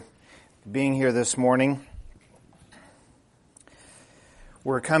being here this morning.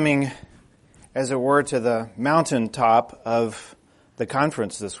 We're coming, as it were, to the mountaintop of the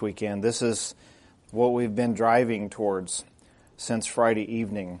conference this weekend. This is what we've been driving towards since Friday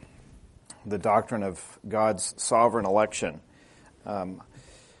evening, the doctrine of God's sovereign election.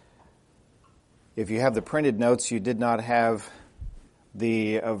 If you have the printed notes, you did not have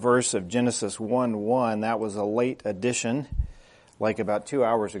the verse of Genesis 1:1. That was a late addition, like about 2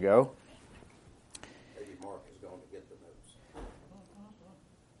 hours ago. Maybe Mark is going to get the notes.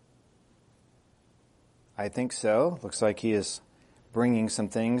 I think so. Looks like he is bringing some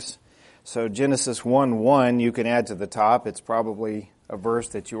things. So Genesis 1:1 you can add to the top. It's probably a verse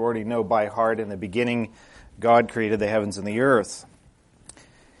that you already know by heart. In the beginning, God created the heavens and the earth.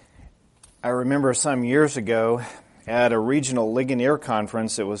 I remember some years ago at a regional Ligonier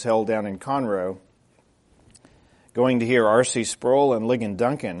conference that was held down in Conroe, going to hear R.C. Sproul and Ligon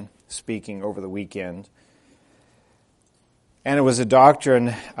Duncan speaking over the weekend. And it was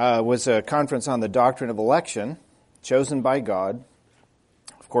a conference on the doctrine of election, chosen by God.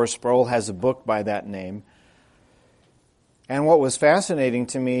 Of course, Sproul has a book by that name. And what was fascinating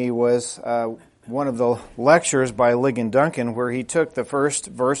to me was one of the lectures by Ligon Duncan where he took the first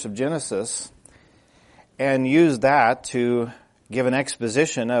verse of Genesis and used that to give an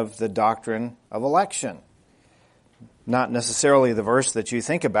exposition of the doctrine of election. Not necessarily the verse that you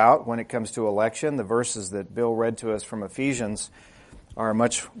think about when it comes to election. The verses that Bill read to us from Ephesians are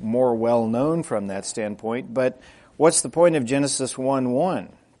much more well known from that standpoint. But what's the point of Genesis 1:1?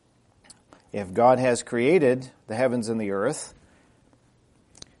 If God has created the heavens and the earth,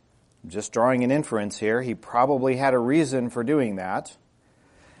 just drawing an inference here, he probably had a reason for doing that.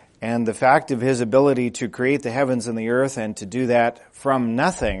 And the fact of his ability to create the heavens and the earth and to do that from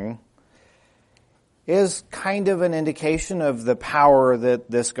nothing is kind of an indication of the power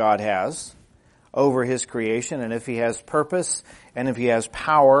that this God has over his creation. And if he has purpose and if he has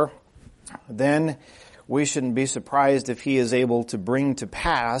power, then we shouldn't be surprised if he is able to bring to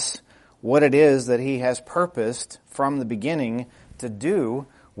pass what it is that he has purposed from the beginning to do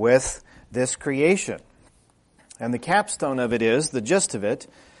with this creation. And the capstone of it is, the gist of it,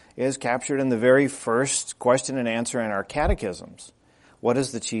 is captured in the very first question and answer in our catechisms. What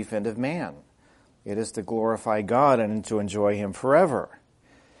is the chief end of man? It is to glorify God and to enjoy him forever.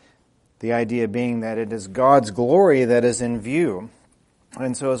 The idea being that it is God's glory that is in view.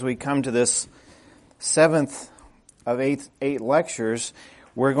 And so as we come to this seventh of eight lectures,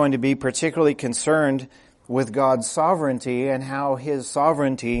 we're going to be particularly concerned with God's sovereignty and how his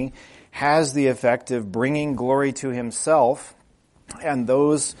sovereignty has the effect of bringing glory to himself, and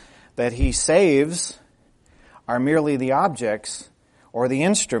those that he saves are merely the objects or the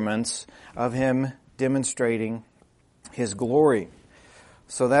instruments of him demonstrating his glory.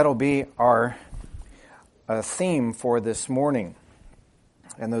 So that'll be our theme for this morning.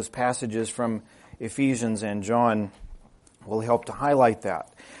 And those passages from Ephesians and John will help to highlight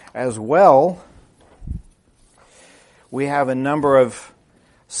that. As well, we have a number of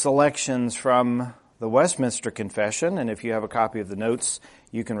selections from the Westminster Confession, and if you have a copy of the notes,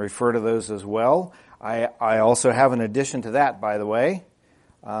 you can refer to those as well. I also have an addition to that, by the way,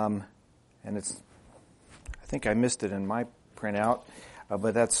 and I think I missed it in my printout,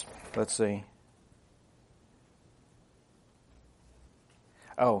 but let's see.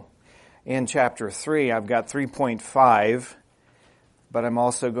 Oh, in chapter 3, I've got 3.5, but I'm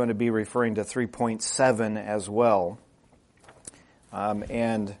also going to be referring to 3.7 as well.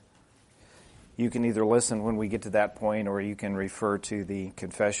 And you can either listen when we get to that point, or you can refer to the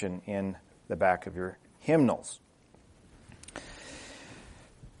confession in the back of your hymnals.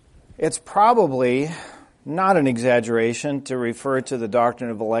 It's probably not an exaggeration to refer to the doctrine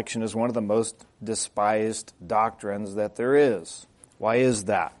of election as one of the most despised doctrines that there is. Why is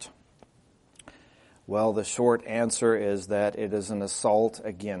that? Well, the short answer is that it is an assault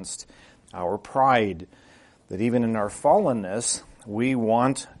against our pride. That even in our fallenness, we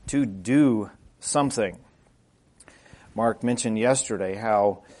want to do something. Mark mentioned yesterday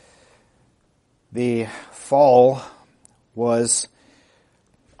how the fall was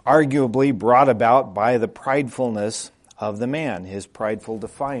arguably brought about by the pridefulness of the man, his prideful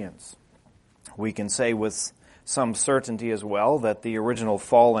defiance. We can say with some certainty as well that the original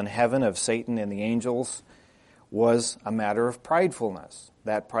fall in heaven of Satan and the angels was a matter of pridefulness.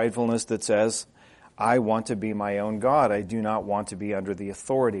 That pridefulness that says, I want to be my own God. I do not want to be under the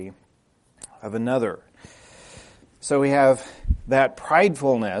authority of another. So we have that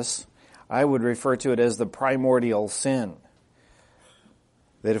pridefulness. I would refer to it as the primordial sin.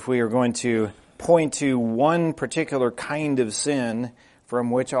 That if we are going to point to one particular kind of sin from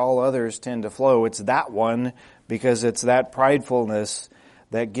which all others tend to flow. It's that one because it's that pridefulness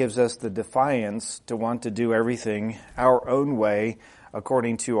that gives us the defiance to want to do everything our own way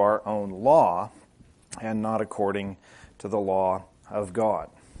according to our own law and not according to the law of God.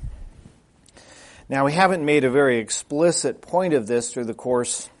 Now, we haven't made a very explicit point of this through the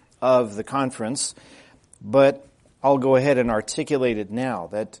course of the conference, but I'll go ahead and articulate it now,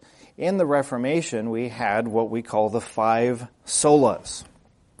 that in the Reformation we had what we call the 5 solas.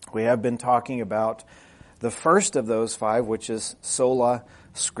 We have been talking about the first of those 5, which is sola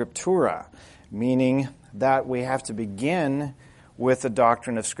scriptura, meaning that we have to begin with the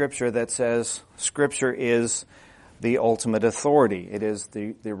doctrine of Scripture that says Scripture is the ultimate authority. It is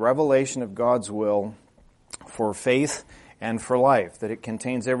the revelation of God's will for faith and for life, that it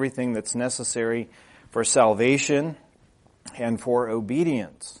contains everything that's necessary for salvation and for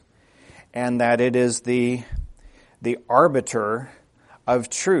obedience, and that it is the arbiter of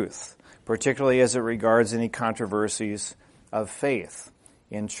truth, particularly as it regards any controversies of faith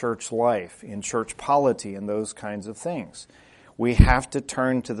in church life, in church polity, and those kinds of things. We have to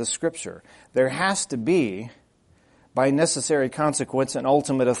turn to the Scripture. There has to be, by necessary consequence, an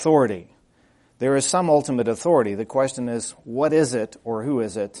ultimate authority. There is some ultimate authority. The question is, what is it or who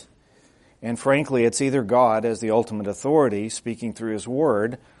is it? And frankly, it's either God as the ultimate authority speaking through His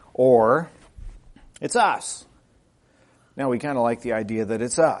Word, or it's us. Now, we kind of like the idea that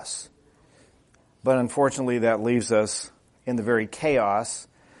it's us. But unfortunately, that leaves us in the very chaos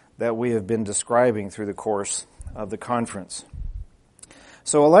that we have been describing through the course of the conference.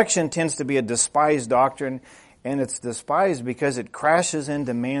 So election tends to be a despised doctrine, and it's despised because it crashes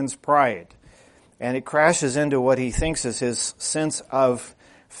into man's pride. And it crashes into what he thinks is his sense of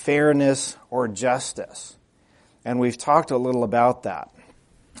fairness or justice. And we've talked a little about that.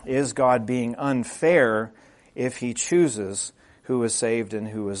 Is God being unfair if He chooses who is saved and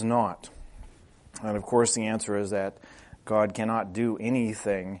who is not? And of course the answer is that God cannot do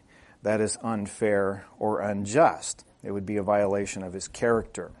anything that is unfair or unjust. It would be a violation of His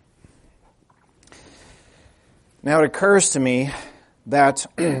character. Now it occurs to me that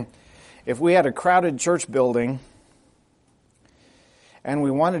if we had a crowded church building and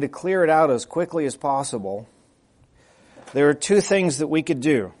we wanted to clear it out as quickly as possible, there are 2 things that we could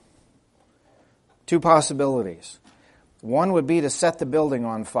do. 2 possibilities. One would be to set the building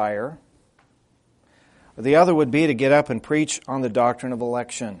on fire. The other would be to get up and preach on the doctrine of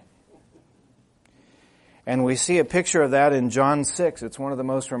election. And we see a picture of that in John 6. It's one of the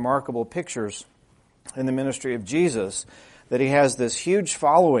most remarkable pictures in the ministry of Jesus, that He has this huge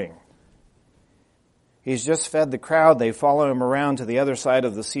following. He's just fed the crowd. They follow Him around to the other side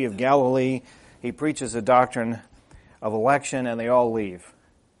of the Sea of Galilee. He preaches a doctrine of election, and they all leave.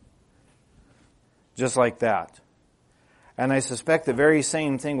 Just like that. And I suspect the very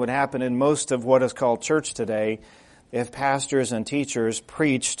same thing would happen in most of what is called church today if pastors and teachers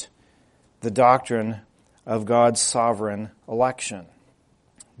preached the doctrine of God's sovereign election,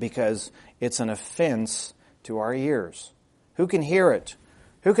 because it's an offense to our ears. Who can hear it?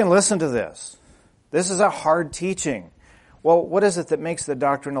 Who can listen to this? This is a hard teaching. Well, what is it that makes the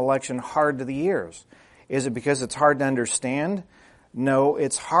doctrine of election hard to the ears? Is it because it's hard to understand? No,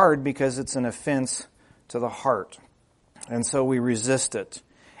 it's hard because it's an offense to the heart. And so we resist it,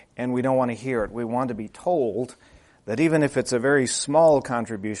 and we don't want to hear it. We want to be told that even if it's a very small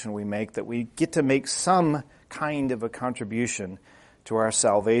contribution we make, that we get to make some kind of a contribution to our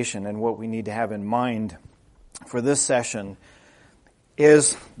salvation. And what we need to have in mind for this session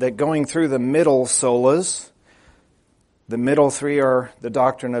is that going through the middle solas, the middle 3 are the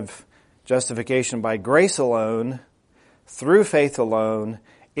doctrine of justification by grace alone, through faith alone,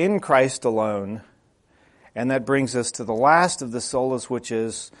 in Christ alone. And that brings us to the last of the solas, which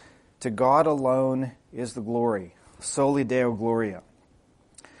is, to God alone is the glory. Soli Deo Gloria.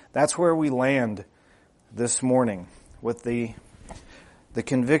 That's where we land this morning, with the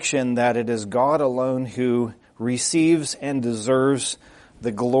conviction that it is God alone who receives and deserves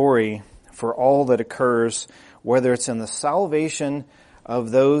the glory for all that occurs, whether it's in the salvation of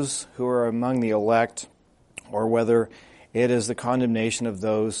those who are among the elect, or whether it is the condemnation of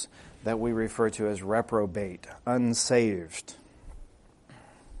those that we refer to as reprobate, unsaved.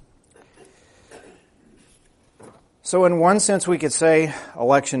 So in one sense we could say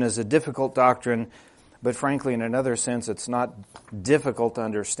election is a difficult doctrine, but frankly in another sense it's not difficult to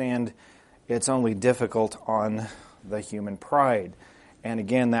understand. It's only difficult on the human pride. And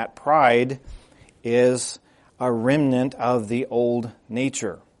again, that pride is a remnant of the old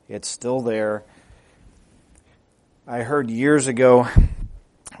nature. It's still there. I heard years ago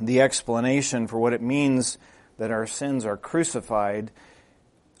the explanation for what it means that our sins are crucified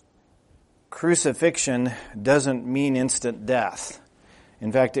crucifixion doesn't mean instant death.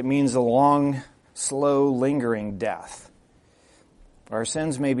 In fact, it means a long, slow, lingering death. Our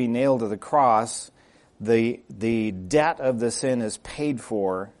sins may be nailed to the cross. The debt of the sin is paid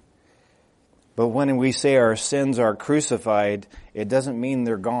for. But when we say our sins are crucified, it doesn't mean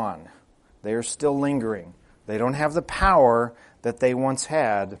they're gone. They are still lingering. They don't have the power that they once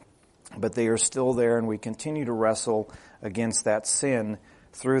had, but they are still there, and we continue to wrestle against that sin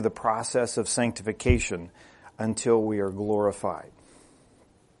through the process of sanctification until we are glorified.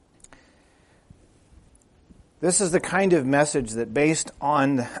 This is the kind of message that, based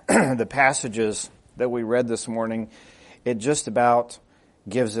on the passages that we read this morning, it just about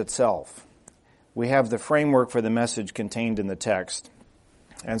gives itself. We have the framework for the message contained in the text.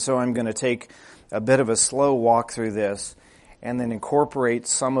 And so I'm going to take a bit of a slow walk through this and then incorporate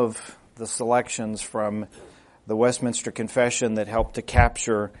some of the selections from the Westminster Confession that help to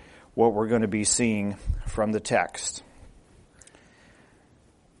capture what we're going to be seeing from the text.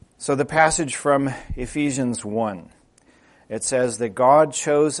 So the passage from Ephesians 1, it says that God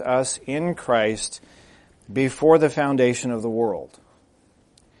chose us in Christ before the foundation of the world.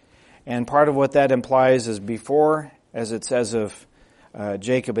 And part of what that implies is before, as it says of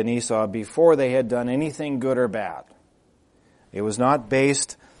Jacob and Esau, before they had done anything good or bad. It was not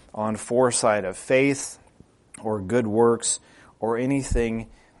based on foresight of faith or good works or anything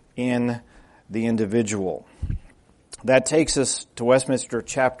in the individual. That takes us to Westminster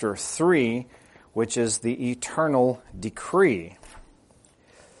chapter 3, which is the eternal decree.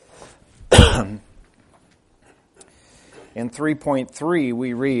 In 3.3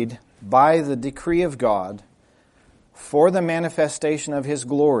 we read, "By the decree of God, for the manifestation of His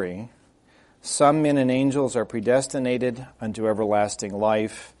glory, some men and angels are predestinated unto everlasting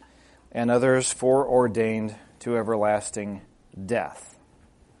life, and others foreordained to everlasting death."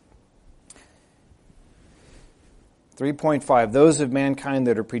 3.5, "Those of mankind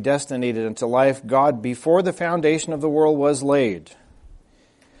that are predestinated unto life, God before the foundation of the world was laid,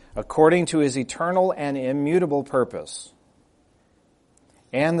 according to His eternal and immutable purpose,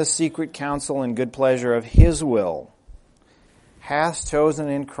 and the secret counsel and good pleasure of His will, hath chosen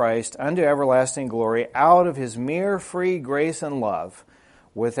in Christ unto everlasting glory out of His mere free grace and love,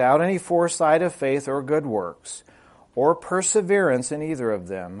 without any foresight of faith or good works, or perseverance in either of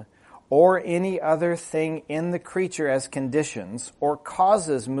them, or any other thing in the creature as conditions, or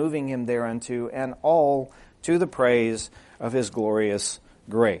causes moving him thereunto, and all to the praise of His glorious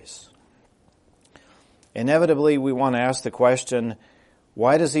grace." Inevitably, we want to ask the question,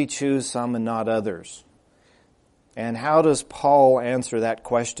 why does He choose some and not others? And how does Paul answer that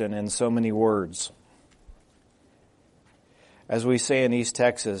question in so many words? As we say in East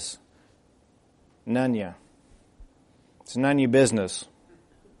Texas, none ya. It's none your business.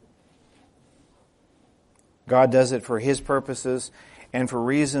 God does it for His purposes and for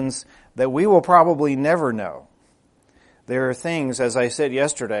reasons that we will probably never know. There are things, as I said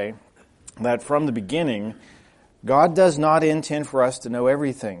yesterday, that from the beginning, God does not intend for us to know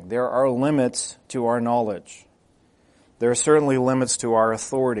everything. There are limits to our knowledge. There are certainly limits to our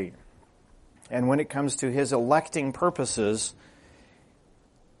authority. And when it comes to His electing purposes,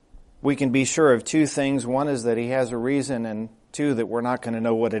 we can be sure of two things. One is that He has a reason, and two, that we're not going to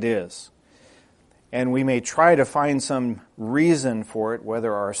know what it is. And we may try to find some reason for it,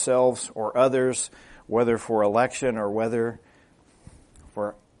 whether ourselves or others, whether for election or whether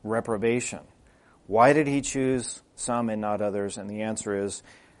for reprobation. Why did He choose some and not others? And the answer is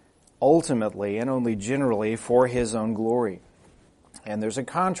ultimately and only generally for His own glory. And there's a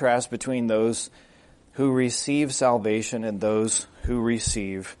contrast between those who receive salvation and those who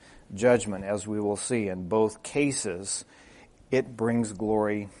receive judgment, as we will see. In both cases, it brings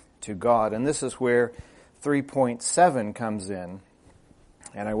glory to God. And this is where 3.7 comes in.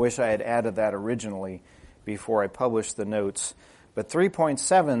 And I wish I had added that originally before I published the notes. But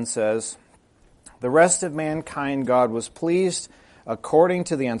 3.7 says, "The rest of mankind God was pleased according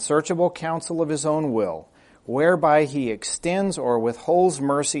to the unsearchable counsel of His own will, whereby He extends or withholds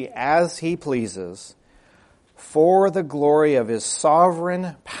mercy as He pleases, for the glory of His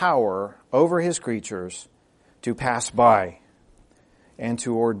sovereign power over His creatures, to pass by, and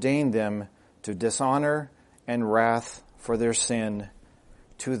to ordain them to dishonor and wrath for their sin,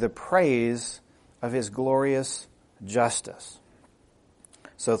 to the praise of His glorious justice."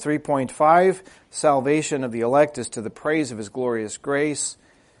 So 3.5, salvation of the elect is to the praise of His glorious grace,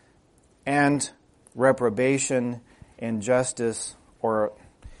 and reprobation, injustice, or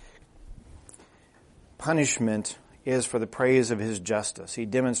punishment is for the praise of His justice. He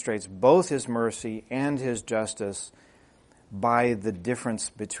demonstrates both His mercy and His justice by the difference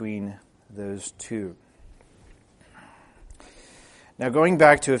between those two. Now going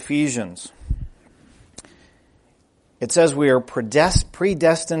back to Ephesians, it says we are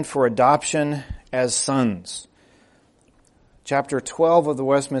predestined for adoption as sons. Chapter 12 of the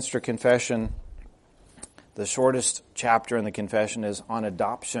Westminster Confession, the shortest chapter in the Confession, is on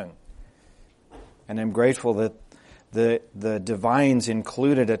adoption. And I'm grateful that the divines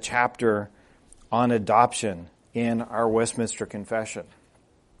included a chapter on adoption in our Westminster Confession,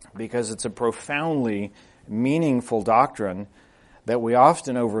 because it's a profoundly meaningful doctrine that we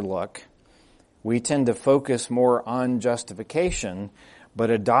often overlook. We tend to focus more on justification, but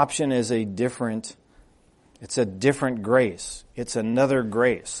adoption is a different grace. It's another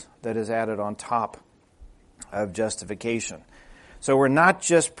grace that is added on top of justification. So we're not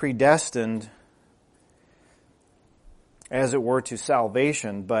just predestined, as it were, to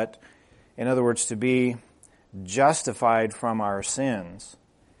salvation, but in other words, to be justified from our sins.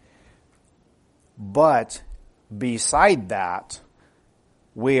 But beside that,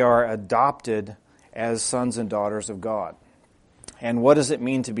 we are adopted as sons and daughters of God. And what does it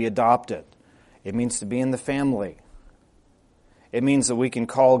mean to be adopted? It means to be in the family. It means that we can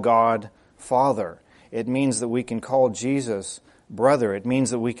call God Father. It means that we can call Jesus brother. It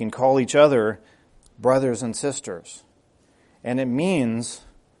means that we can call each other brothers and sisters. And it means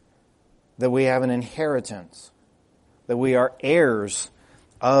that we have an inheritance, that we are heirs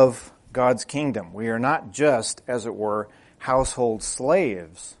of God's kingdom. We are not just, as it were, household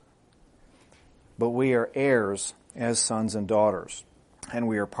slaves, but we are heirs as sons and daughters, and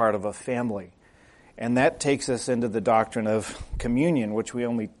we are part of a family. And that takes us into the doctrine of communion, which we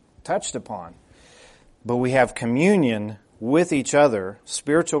only touched upon. But we have communion with each other,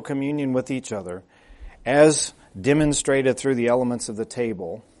 spiritual communion with each other, as demonstrated through the elements of the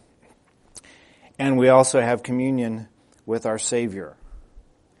table. And we also have communion with our Savior.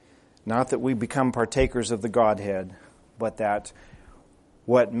 Not that we become partakers of the Godhead, but that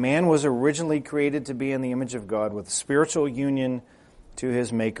what man was originally created to be in the image of God, with spiritual union to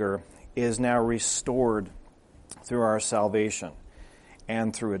his Maker, is now restored through our salvation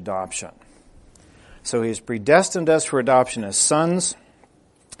and through adoption. So he's predestined us for adoption as sons.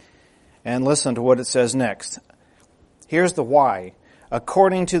 And listen to what it says next. Here's the why.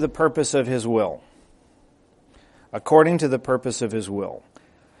 According to the purpose of his will. According to the purpose of his will.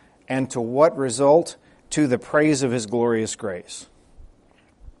 And to what result? To the praise of his glorious grace.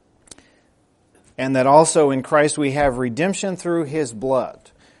 And that also in Christ we have redemption through his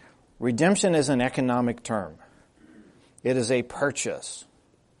blood. Redemption is an economic term. It is a purchase.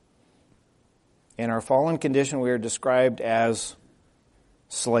 In our fallen condition, we are described as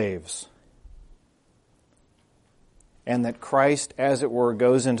slaves. And that Christ, as it were,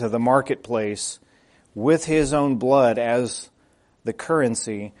 goes into the marketplace with his own blood as the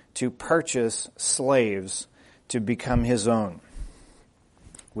currency to purchase slaves to become his own.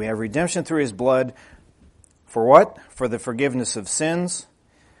 We have redemption through his blood for what? For the forgiveness of sins.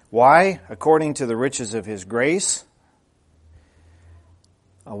 Why? According to the riches of his grace.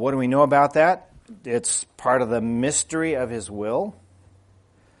 What do we know about that? It's part of the mystery of his will.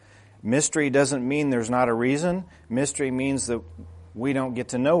 Mystery doesn't mean there's not a reason. Mystery means that we don't get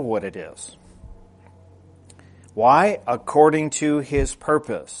to know what it is. Why? According to his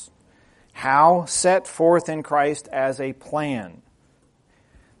purpose. How? Set forth in Christ as a plan.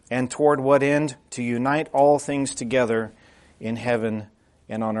 And toward what end? To unite all things together in heaven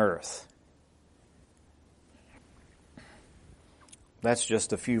and on earth. That's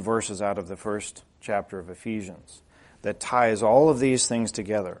just a few verses out of the first chapter of Ephesians that ties all of these things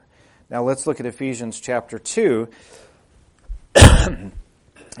together. Now let's look at Ephesians chapter 2.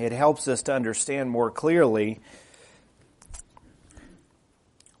 It helps us to understand more clearly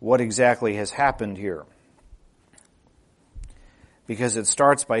what exactly has happened here. Because it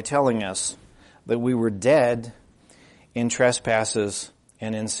starts by telling us that we were dead in trespasses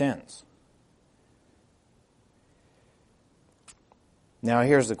and in sins. Now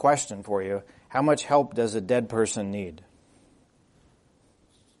here's the question for you. How much help does a dead person need?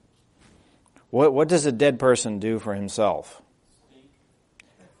 What does a dead person do for himself?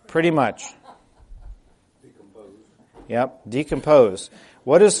 Pretty much. Decompose. Yep, decompose.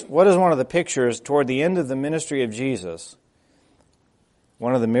 What is one of the pictures toward the end of the ministry of Jesus?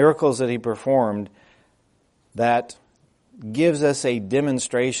 One of the miracles that he performed that gives us a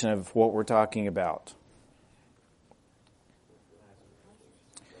demonstration of what we're talking about.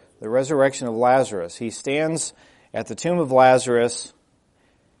 The resurrection of Lazarus. He stands at the tomb of Lazarus.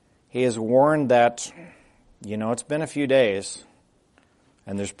 He is warned that, it's been a few days,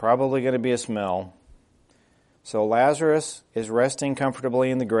 and there's probably going to be a smell. So Lazarus is resting comfortably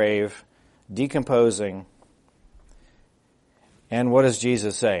in the grave, decomposing. And what does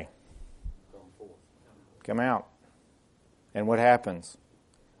Jesus say? Come forth. Come out. And what happens?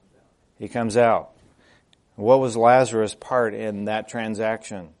 He comes out. What was Lazarus' part in that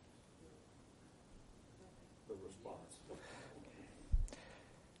transaction? The response.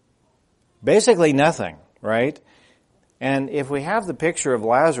 Basically nothing, right? And if we have the picture of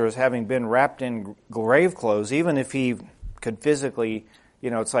Lazarus having been wrapped in grave clothes, even if he could physically,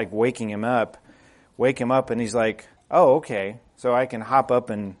 it's like wake him up and he's like, oh, okay, so I can hop up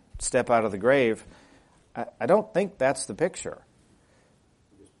and step out of the grave. I don't think that's the picture.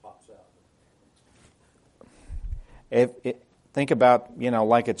 It just pops out. Think about,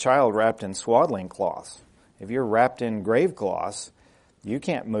 like a child wrapped in swaddling cloths. If you're wrapped in grave cloths, you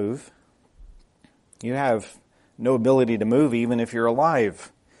can't move. You have no ability to move even if you're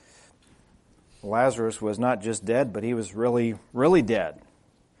alive. Lazarus was not just dead, but he was really, really dead.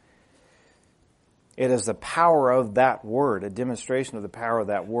 It is the power of that word, a demonstration of the power of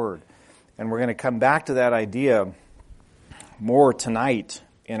that word. And we're going to come back to that idea more tonight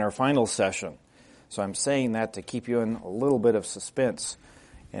in our final session. So I'm saying that to keep you in a little bit of suspense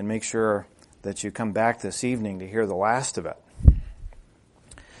and make sure that you come back this evening to hear the last of it.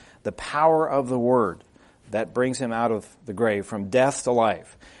 The power of the word that brings him out of the grave, from death to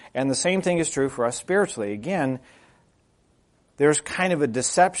life. And the same thing is true for us spiritually. Again, there's kind of a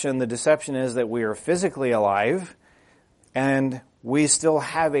deception. The deception is that we are physically alive and we still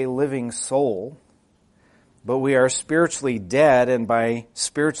have a living soul, but we are spiritually dead, and by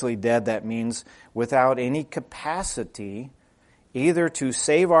spiritually dead that means without any capacity either to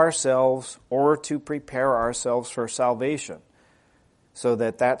save ourselves or to prepare ourselves for salvation. So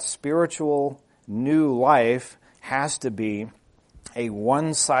that spiritual new life has to be a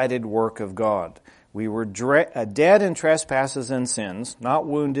one-sided work of God. We were dead in trespasses and sins, not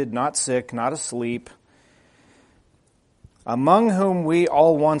wounded, not sick, not asleep, among whom we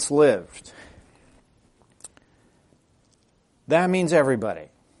all once lived. That means everybody.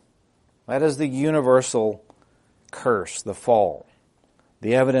 That is the universal curse, the fall,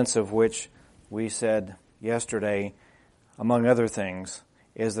 the evidence of which we said yesterday, among other things,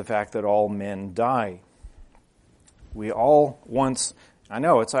 is the fact that all men die. We all once, I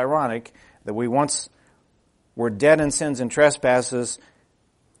know it's ironic, that we once were dead in sins and trespasses,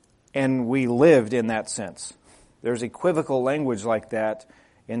 and we lived in that sense. There's equivocal language like that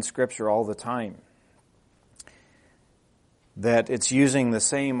in Scripture all the time. That it's using the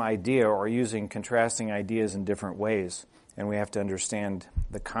same idea or using contrasting ideas in different ways, and we have to understand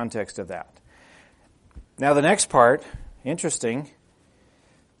the context of that. Now the next part, interesting,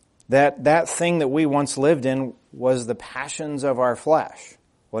 that thing that we once lived in was the passions of our flesh.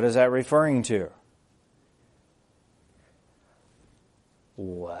 What is that referring to?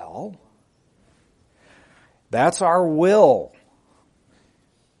 Well, that's our will.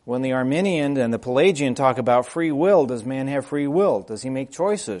 When the Arminian and the Pelagian talk about free will, does man have free will? Does he make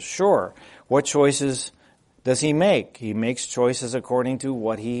choices? Sure. What choices does he make? He makes choices according to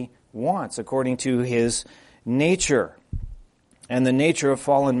what he wants, according to his nature. And the nature of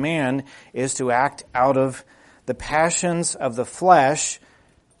fallen man is to act out of the passions of the flesh,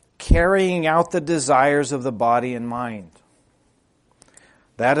 carrying out the desires of the body and mind.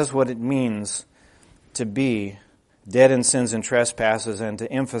 That is what it means to be dead in sins and trespasses, and to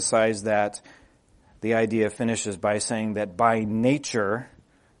emphasize that, the idea finishes by saying that by nature,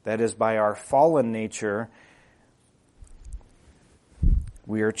 that is by our fallen nature,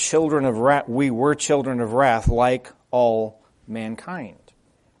 we were children of wrath like all mankind.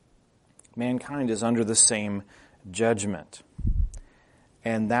 Mankind is under the same judgment.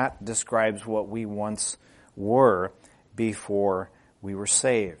 And that describes what we once were before we were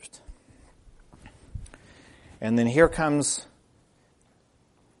saved. And then here comes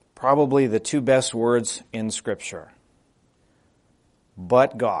probably the two best words in Scripture.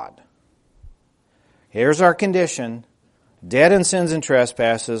 But God. Here's our condition. Dead in sins and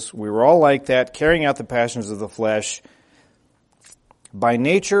trespasses. We were all like that, carrying out the passions of the flesh. By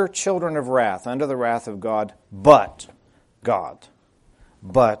nature, children of wrath, under the wrath of God. But God.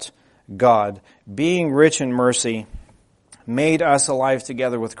 But God, being rich in mercy, made us alive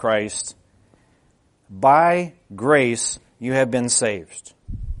together with Christ. By grace you have been saved.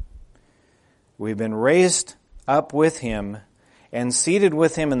 We've been raised up with Him and seated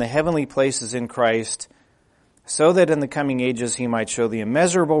with Him in the heavenly places in Christ, so that in the coming ages He might show the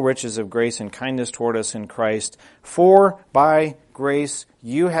immeasurable riches of grace and kindness toward us in Christ. For by grace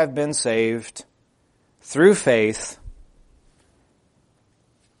you have been saved through faith,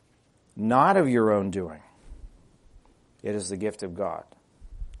 not of your own doing. It is the gift of God.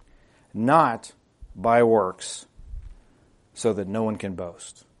 not by works, so that no one can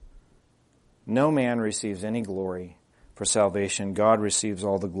boast. No man receives any glory for salvation. God receives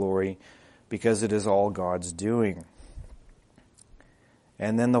all the glory because it is all God's doing.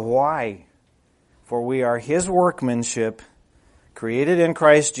 And then the why. For we are His workmanship, created in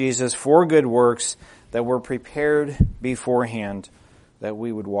Christ Jesus for good works that were prepared beforehand that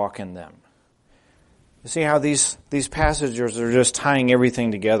we would walk in them. You see how these passages are just tying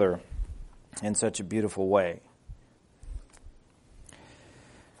everything together in such a beautiful way.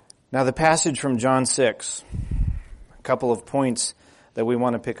 Now the passage from John 6, a couple of points that we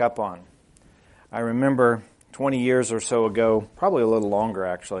want to pick up on. I remember 20 years or so ago, probably a little longer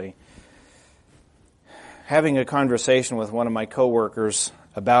actually, having a conversation with one of my coworkers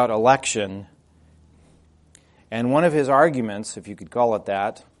about election. And one of his arguments, if you could call it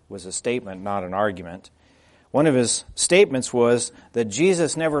that, was a statement, not an argument. One of his statements was that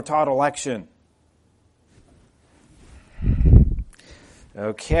Jesus never taught election.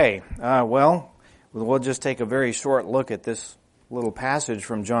 Okay, well, we'll just take a very short look at this little passage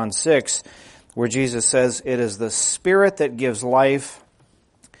from John 6, where Jesus says, "It is the Spirit that gives life."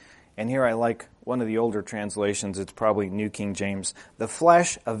 And here I like one of the older translations, it's probably New King James. "The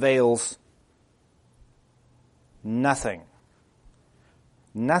flesh avails nothing."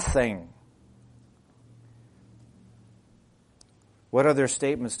 Nothing. What other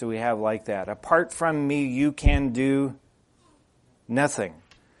statements do we have like that? Apart from me, you can do nothing.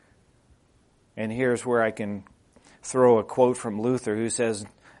 And here's where I can throw a quote from Luther who says,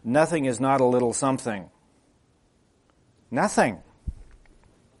 "Nothing is not a little something." Nothing.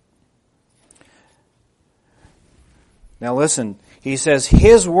 Now listen, he says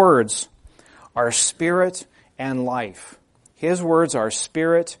His words are spirit and life. His words are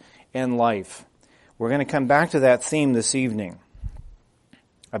spirit and life. We're going to come back to that theme this evening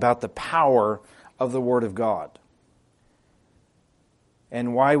about the power of the Word of God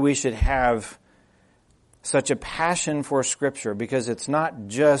and why we should have such a passion for Scripture, because it's not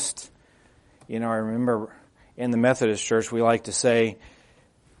just, I remember in the Methodist Church we like to say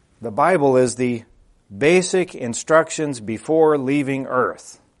the Bible is the basic instructions before leaving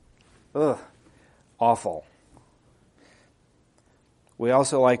earth. Ugh, awful. We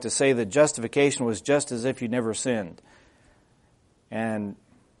also like to say that justification was just as if you never sinned. And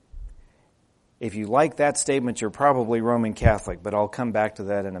if you like that statement, you're probably Roman Catholic, but I'll come back to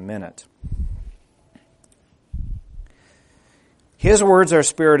that in a minute. His words are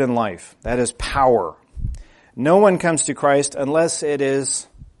spirit and life. That is power. No one comes to Christ unless it is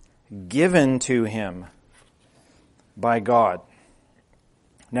given to him by God.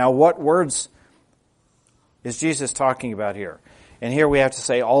 Now, what words is Jesus talking about here? And here we have to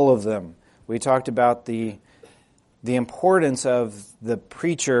say all of them. We talked about the importance of the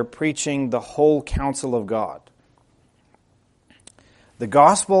preacher preaching the whole counsel of God. The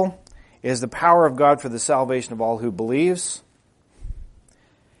gospel is the power of God for the salvation of all who believes.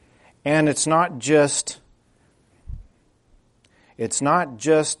 And it's not just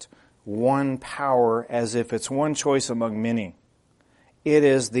one power as if it's one choice among many. It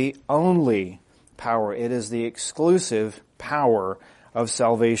is the only power. It is the exclusive power of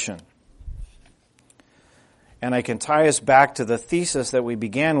salvation. And I can tie us back to the thesis that we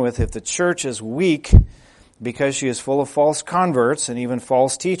began with. If the church is weak because she is full of false converts and even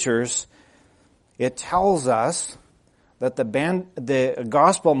false teachers, it tells us that the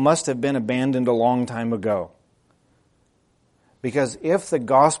gospel must have been abandoned a long time ago. Because if the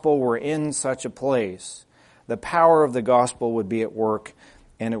gospel were in such a place, the power of the gospel would be at work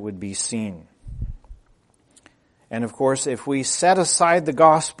and it would be seen. And of course, if we set aside the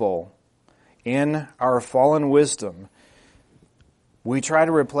gospel in our fallen wisdom, we try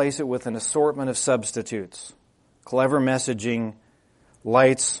to replace it with an assortment of substitutes. Clever messaging,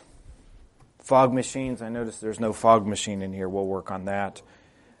 lights, fog machines. I notice there's no fog machine in here. We'll work on that.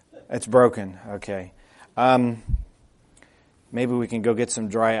 It's broken. Okay. Maybe we can go get some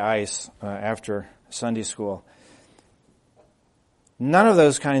dry ice after Sunday school. None of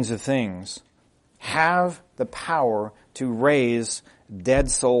those kinds of things have the power to raise dead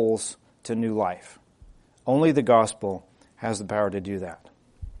souls to new life. Only the gospel has the power to do that.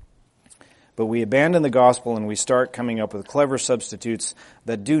 But we abandon the gospel and we start coming up with clever substitutes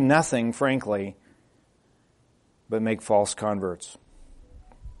that do nothing, frankly, but make false converts.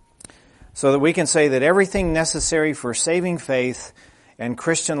 So that we can say that everything necessary for saving faith and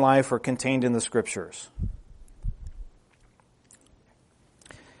Christian life are contained in the Scriptures.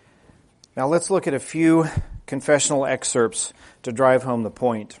 Now let's look at a few confessional excerpts to drive home the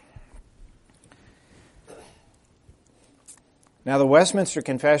point. Now the Westminster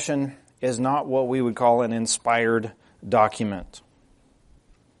Confession is not what we would call an inspired document.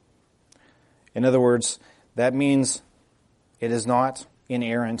 In other words, that means it is not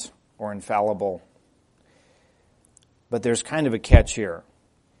inerrant or infallible. But there's kind of a catch here.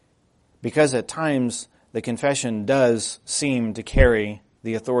 Because at times the confession does seem to carry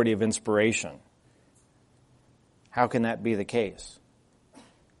the authority of inspiration. How can that be the case?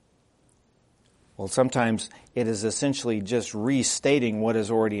 Well, sometimes it is essentially just restating what is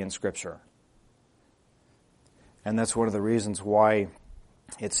already in Scripture. And that's one of the reasons why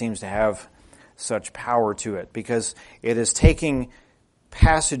it seems to have such power to it. Because it is taking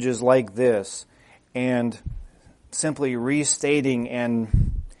passages like this and simply restating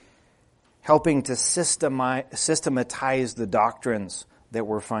and helping to systematize the doctrines that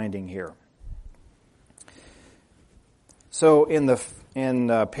we're finding here. So in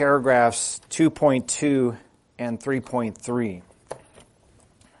paragraphs 2.2 and 3.3,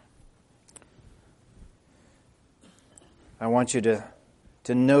 I want you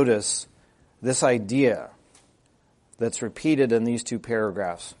to notice this idea that's repeated in these two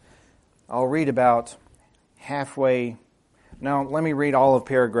paragraphs. I'll read about halfway. Now, let me read all of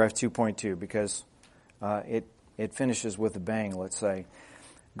paragraph 2.2 because it finishes with a bang, let's say.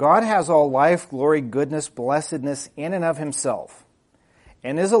 God has all life, glory, goodness, blessedness in and of himself,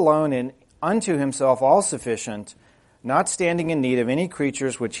 and is alone and unto himself all sufficient, not standing in need of any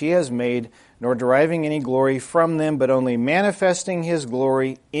creatures which he has made, nor deriving any glory from them, but only manifesting his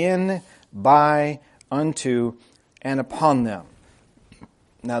glory in, by, unto, and upon them.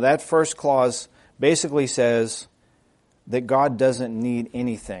 Now that first clause basically says that God doesn't need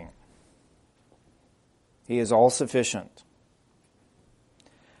anything. He is all sufficient.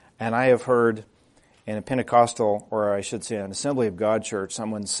 And I have heard in a Pentecostal, or I should say an Assembly of God church,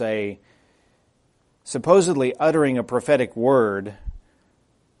 someone say, supposedly uttering a prophetic word,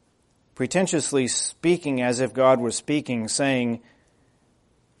 pretentiously speaking as if God was speaking, saying,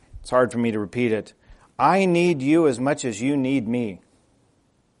 it's hard for me to repeat it, I need you as much as you need me.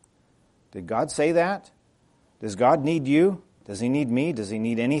 Did God say that? Does God need you? Does he need me? Does he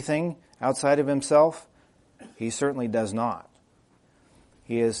need anything outside of himself? He certainly does not.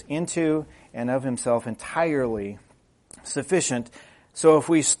 He is into and of himself entirely sufficient. So if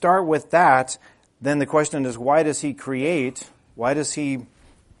we start with that, then the question is, why does he create? Why does he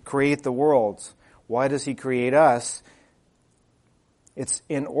create the worlds? Why does he create us? It's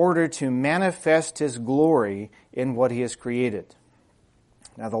in order to manifest his glory in what he has created.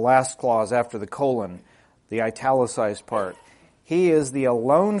 Now the last clause after the colon, the italicized part. He is the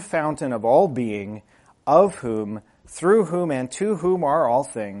alone fountain of all being, of whom, through whom, and to whom are all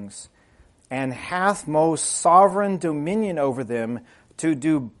things, and hath most sovereign dominion over them, to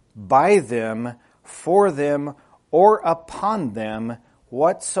do by them, for them, or upon them,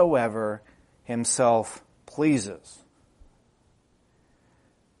 whatsoever himself pleases.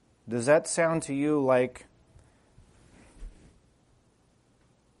 Does that sound to you like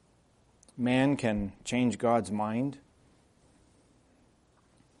man can change God's mind?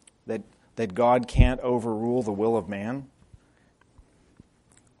 That God can't overrule the will of man?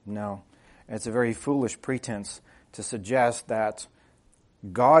 No. It's a very foolish pretense to suggest that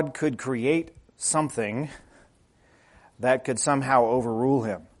God could create something that could somehow overrule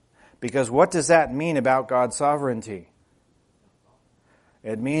him. Because what does that mean about God's sovereignty?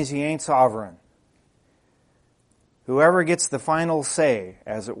 It means he ain't sovereign. Whoever gets the final say,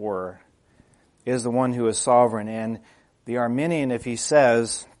 as it were, is the one who is sovereign. And the Arminian, if he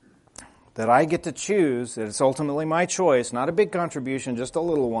says that I get to choose, that it's ultimately my choice, not a big contribution, just a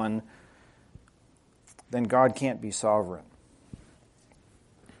little one, then God can't be sovereign.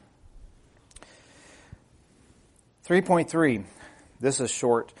 3.3, this is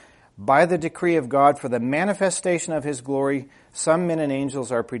short. By the decree of God for the manifestation of his glory, some men and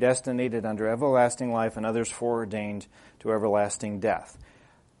angels are predestinated unto everlasting life, and others foreordained to everlasting death.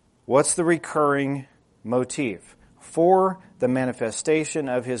 What's the recurring motif? For the manifestation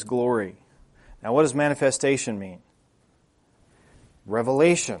of his glory. Now what does manifestation mean?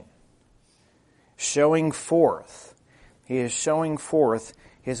 Revelation. Showing forth. He is showing forth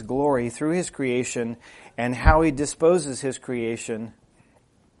his glory through his creation and how he disposes his creation.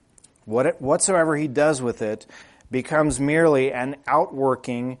 Whatsoever he does with it becomes merely an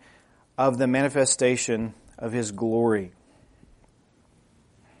outworking of the manifestation of his glory.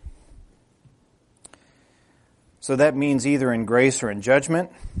 So that means either in grace or in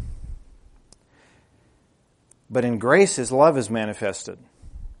judgment. But in grace, his love is manifested.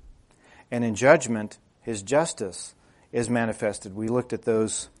 And in judgment, his justice is manifested. We looked at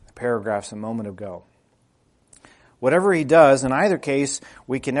those paragraphs a moment ago. Whatever he does, in either case,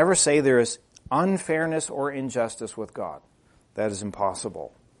 we can never say there is unfairness or injustice with God. That is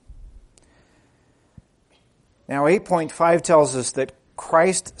impossible. Now, 8.5 tells us that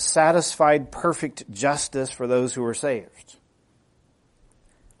Christ satisfied perfect justice for those who were saved.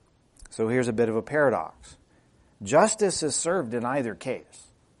 So here's a bit of a paradox. Justice is served in either case.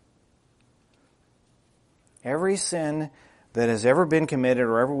 Every sin that has ever been committed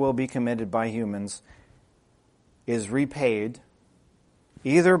or ever will be committed by humans is repaid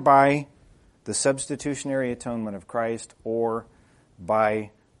either by the substitutionary atonement of Christ or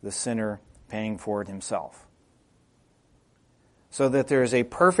by the sinner paying for it himself. So that there is a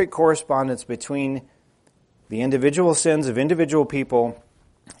perfect correspondence between the individual sins of individual people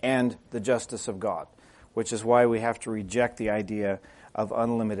and the justice of God, which is why we have to reject the idea of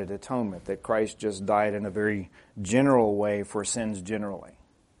unlimited atonement, that Christ just died in a very general way for sins generally.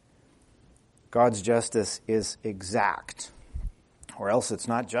 God's justice is exact, or else it's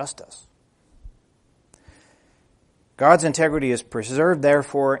not justice. God's integrity is preserved,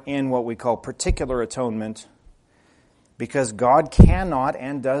 therefore, in what we call particular atonement, because God cannot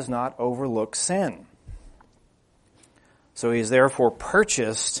and does not overlook sin. So he has therefore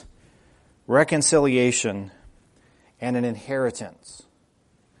purchased reconciliation and an inheritance.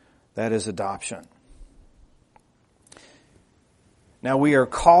 That is adoption. Now we are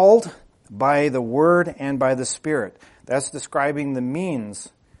called by the Word and by the Spirit. That's describing the means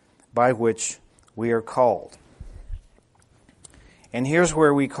by which we are called. And here's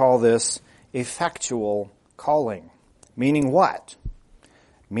where we call this effectual calling. Meaning what?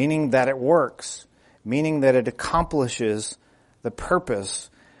 Meaning that it works. Meaning that it accomplishes the purpose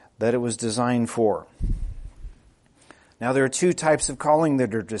that it was designed for. Now there are two types of calling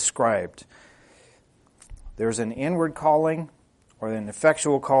that are described. There's an inward calling or an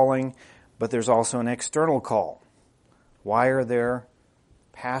effectual calling, but there's also an external call. Why are there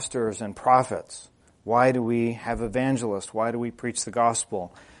pastors and prophets? Why do we have evangelists? Why do we preach the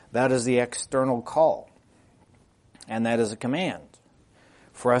gospel? That is the external call. And that is a command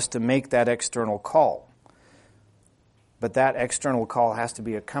for us to make that external call. But that external call has to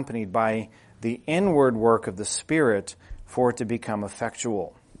be accompanied by the inward work of the Spirit for it to become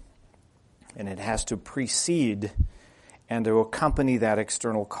effectual. And it has to precede and to accompany that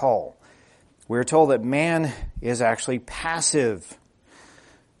external call. We're told that man is actually passive.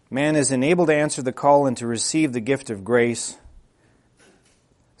 Man is enabled to answer the call and to receive the gift of grace.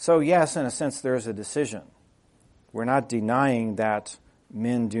 So yes, in a sense, there is a decision. We're not denying that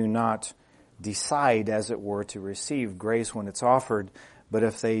men do not decide, as it were, to receive grace when it's offered, but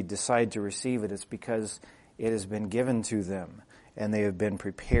if they decide to receive it, it's because it has been given to them and they have been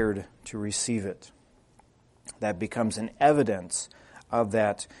prepared to receive it. That becomes an evidence of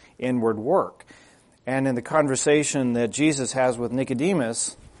that inward work. And in the conversation that Jesus has with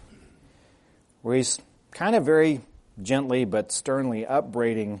Nicodemus, where he's kind of very gently but sternly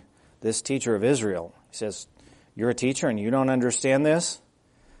upbraiding this teacher of Israel, he says, "You're a teacher and you don't understand this?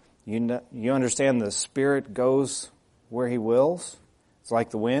 You understand the Spirit goes where He wills? It's like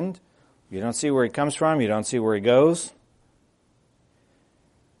the wind. You don't see where He comes from. You don't see where He goes.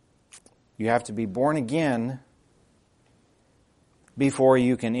 You have to be born again before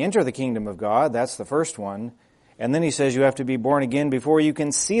you can enter the kingdom of God." That's the first one. And then he says you have to be born again before you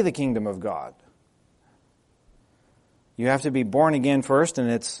can see the kingdom of God. You have to be born again first, and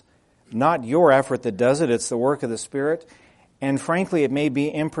it's not your effort that does it. It's the work of the Spirit. And frankly, it may be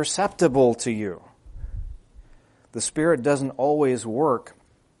imperceptible to you. The Spirit doesn't always work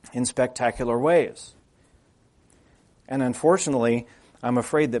in spectacular ways. And unfortunately, I'm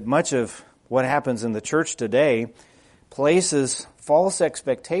afraid that much of what happens in the church today places false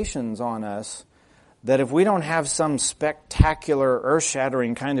expectations on us that if we don't have some spectacular,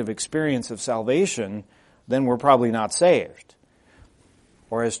 earth-shattering kind of experience of salvation, then we're probably not saved.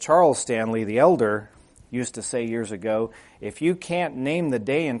 Or as Charles Stanley, the elder, used to say years ago, if you can't name the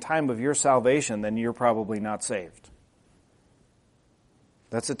day and time of your salvation, then you're probably not saved.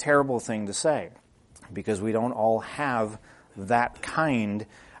 That's a terrible thing to say, because we don't all have that kind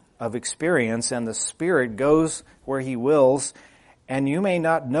of experience, and the Spirit goes where He wills, and you may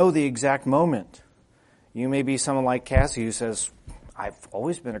not know the exact moment. You may be someone like Cassie who says, I've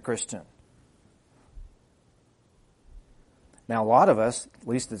always been a Christian. Now, a lot of us, at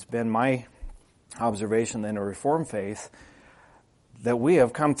least it's been my observation in a Reformed faith, that we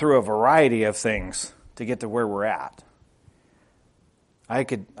have come through a variety of things to get to where we're at. I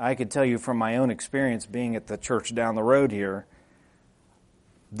could tell you from my own experience being at the church down the road here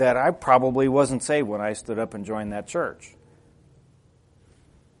that I probably wasn't saved when I stood up and joined that church.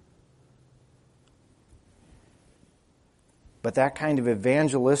 But that kind of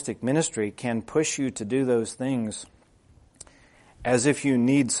evangelistic ministry can push you to do those things as if you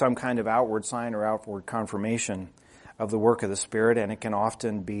need some kind of outward sign or outward confirmation of the work of the Spirit, and it can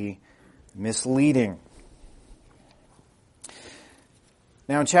often be misleading.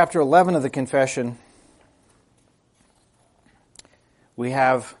 Now, in chapter 11 of the Confession, we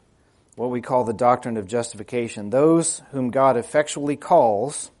have what we call the doctrine of justification. Those whom God effectually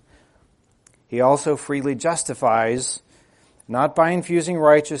calls, He also freely justifies, not by infusing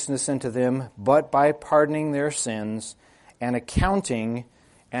righteousness into them, but by pardoning their sins and accounting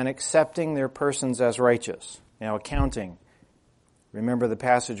and accepting their persons as righteous. Now, accounting. Remember the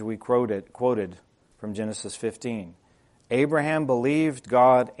passage we quoted from Genesis 15. Abraham believed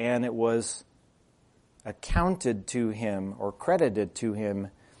God, and it was accounted to him or credited to him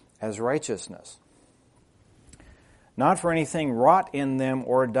as righteousness. Not for anything wrought in them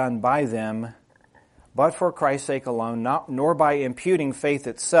or done by them, but for Christ's sake alone, nor by imputing faith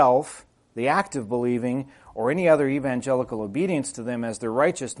itself, the act of believing, or any other evangelical obedience to them as their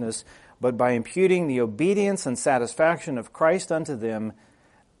righteousness, but by imputing the obedience and satisfaction of Christ unto them.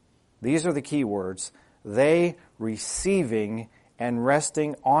 These are the key words. They receiving and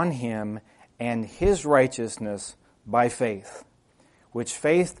resting on Him and His righteousness by faith, which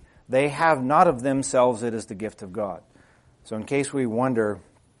faith they have not of themselves, it is the gift of God. So in case we wonder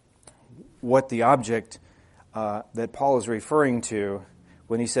what the object that Paul is referring to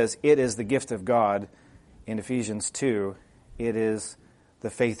when he says it is the gift of God in Ephesians 2, it is the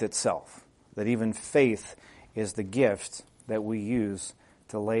faith itself. That even faith is the gift that we use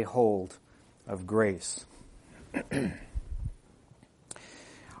to lay hold of grace.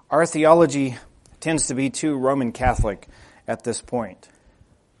 Our theology tends to be too Roman Catholic at this point.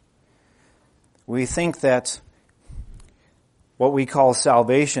 We think that what we call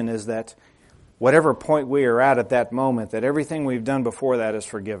salvation is that whatever point we are at that moment, that everything we've done before that is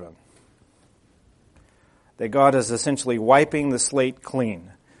forgiven. That God is essentially wiping the slate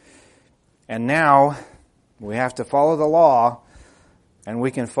clean. And now we have to follow the law, and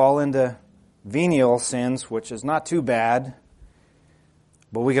we can fall into venial sins, which is not too bad,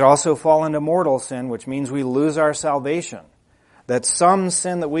 but we could also fall into mortal sin, which means we lose our salvation. That some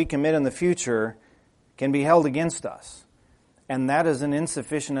sin that we commit in the future can be held against us. And that is an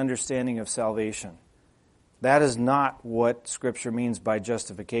insufficient understanding of salvation. That is not what Scripture means by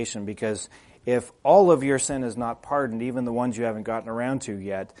justification, because if all of your sin is not pardoned, even the ones you haven't gotten around to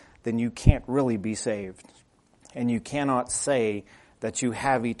yet, then you can't really be saved. And you cannot say that you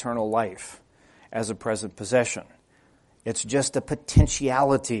have eternal life as a present possession. It's just a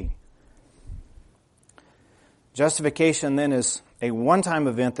potentiality. Justification then is a one-time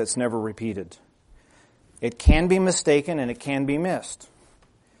event that's never repeated. It can be mistaken and it can be missed.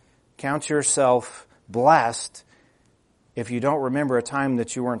 Count yourself blessed if you don't remember a time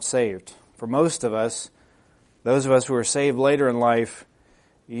that you weren't saved. For most of us, those of us who are saved later in life,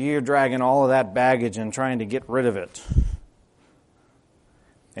 you're dragging all of that baggage and trying to get rid of it.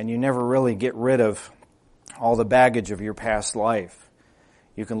 And you never really get rid of all the baggage of your past life.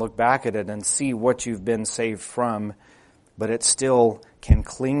 You can look back at it and see what you've been saved from, but it still can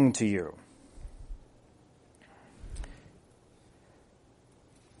cling to you.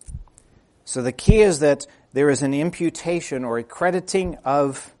 So the key is that there is an imputation or a crediting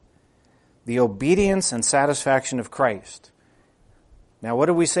of the obedience and satisfaction of Christ. Now, what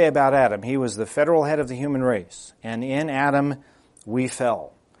do we say about Adam? He was the federal head of the human race, and in Adam we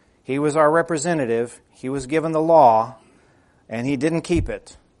fell. He was our representative. He was given the law, and he didn't keep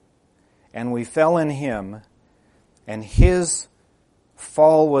it. And we fell in him, and his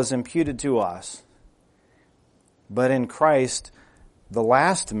fall was imputed to us. But in Christ, the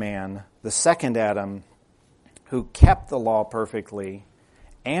last man, the second Adam, who kept the law perfectly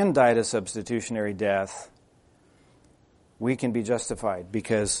and died a substitutionary death, we can be justified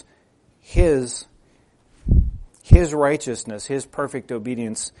because his righteousness, his perfect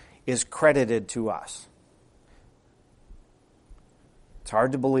obedience is credited to us. It's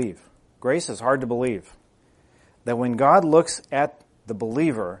hard to believe. Grace is hard to believe. That when God looks at the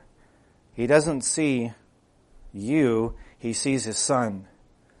believer, He doesn't see you, He sees His Son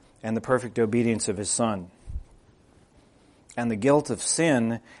and the perfect obedience of His Son. And the guilt of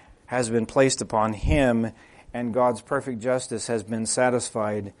sin has been placed upon Him, and God's perfect justice has been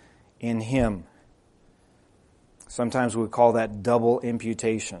satisfied in Him. Sometimes we call that double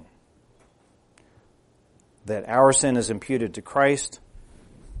imputation. That our sin is imputed to Christ,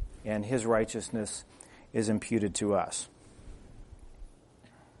 and His righteousness is imputed to us.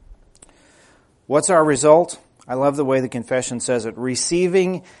 What's our result? I love the way the confession says it.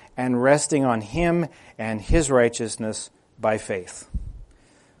 Receiving and resting on Him and His righteousness by faith.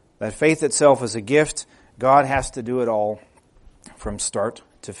 That faith itself is a gift. God has to do it all from start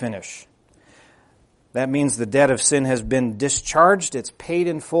to finish. That means the debt of sin has been discharged. It's paid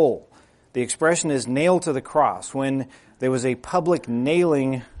in full. The expression is nailed to the cross. When there was a public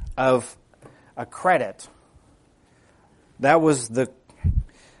nailing of a credit, that was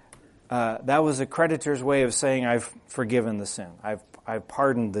a creditor's way of saying, I've forgiven the sin. I've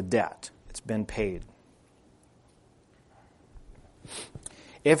pardoned the debt. It's been paid.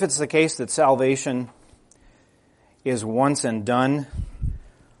 If it's the case that salvation is once and done,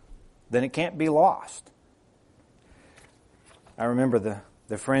 then it can't be lost. I remember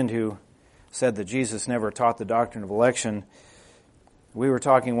the friend who said that Jesus never taught the doctrine of election. We were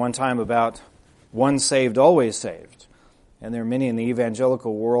talking one time about once saved, always saved. And there are many in the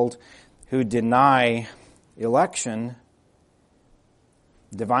evangelical world who deny election,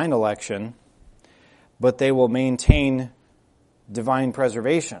 divine election, but they will maintain divine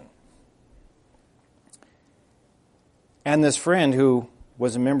preservation. And this friend who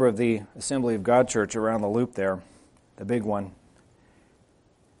was a member of the Assembly of God Church around the loop there, the big one,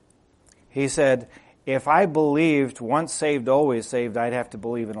 he said, if I believed once saved, always saved, I'd have to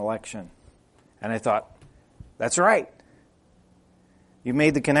believe in election. And I thought, that's right. You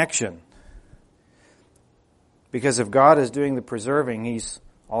made the connection. Because if God is doing the preserving, He's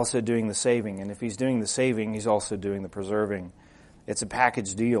also doing the saving. And if He's doing the saving, He's also doing the preserving. It's a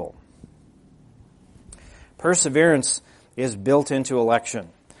package deal. Perseverance is built into election.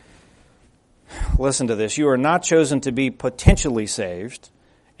 Listen to this. You are not chosen to be potentially saved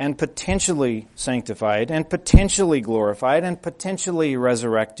and potentially sanctified and potentially glorified and potentially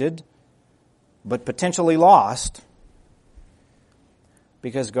resurrected, but potentially lost,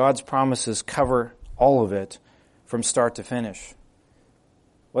 because God's promises cover all of it from start to finish.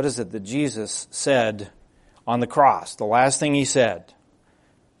 What is it that Jesus said on the cross? The last thing He said.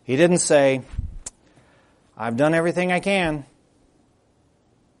 He didn't say, I've done everything I can.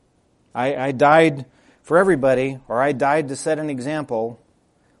 I died for everybody, or I died to set an example.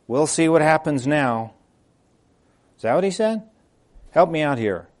 We'll see what happens now. Is that what He said? Help me out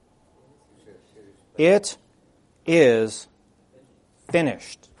here. It is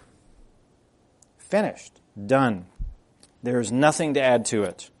finished. Finished. Done. There is nothing to add to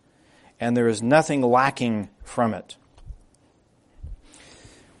it. And there is nothing lacking from it.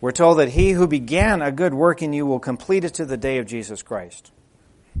 We're told that He who began a good work in you will complete it to the day of Jesus Christ.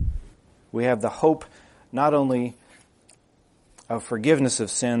 We have the hope not only of forgiveness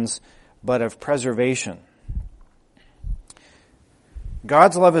of sins, but of preservation.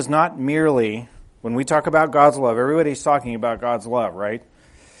 God's love is not merely, when we talk about God's love, everybody's talking about God's love, right?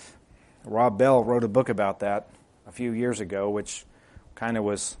 Rob Bell wrote a book about that a few years ago, which kind of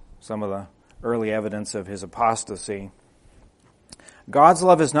was some of the early evidence of his apostasy. God's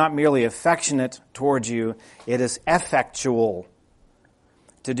love is not merely affectionate towards you, it is effectual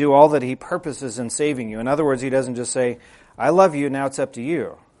to do all that He purposes in saving you. In other words, He doesn't just say, I love you, now it's up to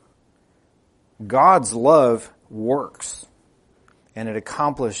you. God's love works, and it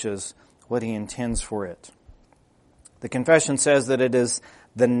accomplishes what He intends for it. The confession says that it is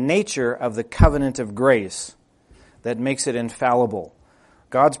the nature of the covenant of grace that makes it infallible.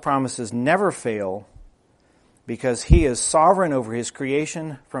 God's promises never fail because He is sovereign over His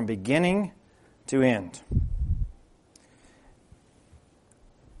creation from beginning to end.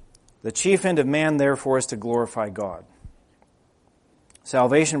 The chief end of man, therefore, is to glorify God.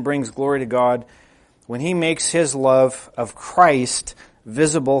 Salvation brings glory to God when He makes His love of Christ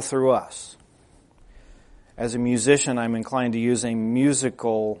visible through us. As a musician, I'm inclined to use a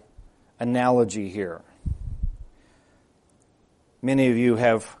musical analogy here. Many of you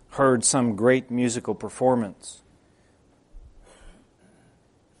have heard some great musical performance.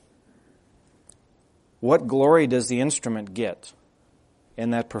 What glory does the instrument get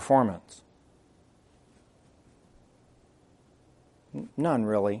in that performance? None,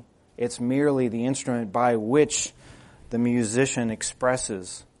 really. It's merely the instrument by which the musician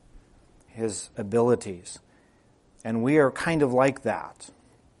expresses his abilities. And we are kind of like that.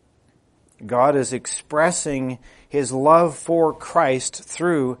 God is expressing His love for Christ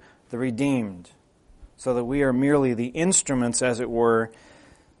through the redeemed, so that we are merely the instruments, as it were,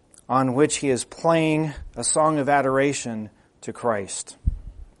 on which He is playing a song of adoration to Christ.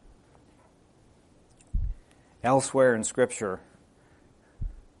 Elsewhere in Scripture,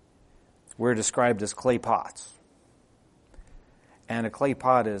 we're described as clay pots. And a clay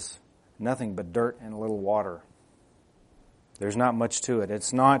pot is nothing but dirt and a little water. There's not much to it.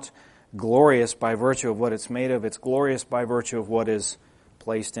 It's not glorious by virtue of what it's made of. It's glorious by virtue of what is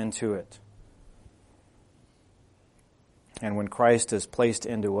placed into it. And when Christ is placed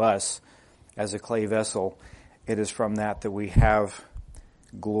into us as a clay vessel, it is from that we have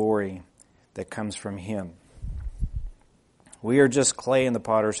glory that comes from Him. We are just clay in the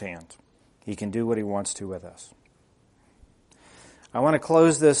potter's hand. He can do what He wants to with us. I want to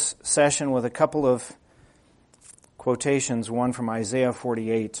close this session with a couple of quotations, one from Isaiah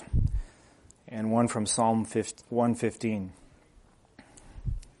 48 and one from Psalm 115.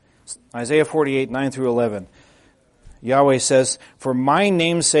 Isaiah 48, 9 through 11. Yahweh says, "For my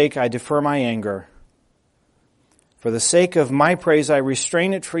name's sake I defer my anger. For the sake of my praise I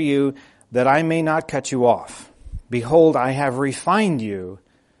restrain it for you, that I may not cut you off. Behold, I have refined you,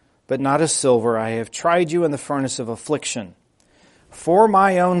 but not as silver. I have tried you in the furnace of affliction. For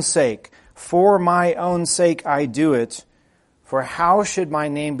my own sake I do it. For how should my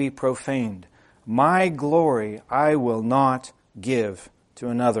name be profaned? My glory I will not give to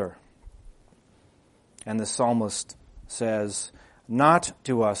another." And the psalmist says, "Not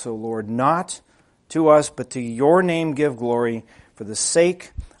to us, O Lord, not to us, but to your name give glory, for the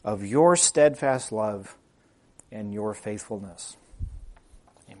sake of your steadfast love and your faithfulness."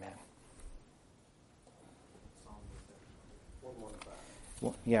 Amen.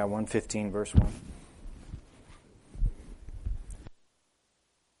 115, verse 1.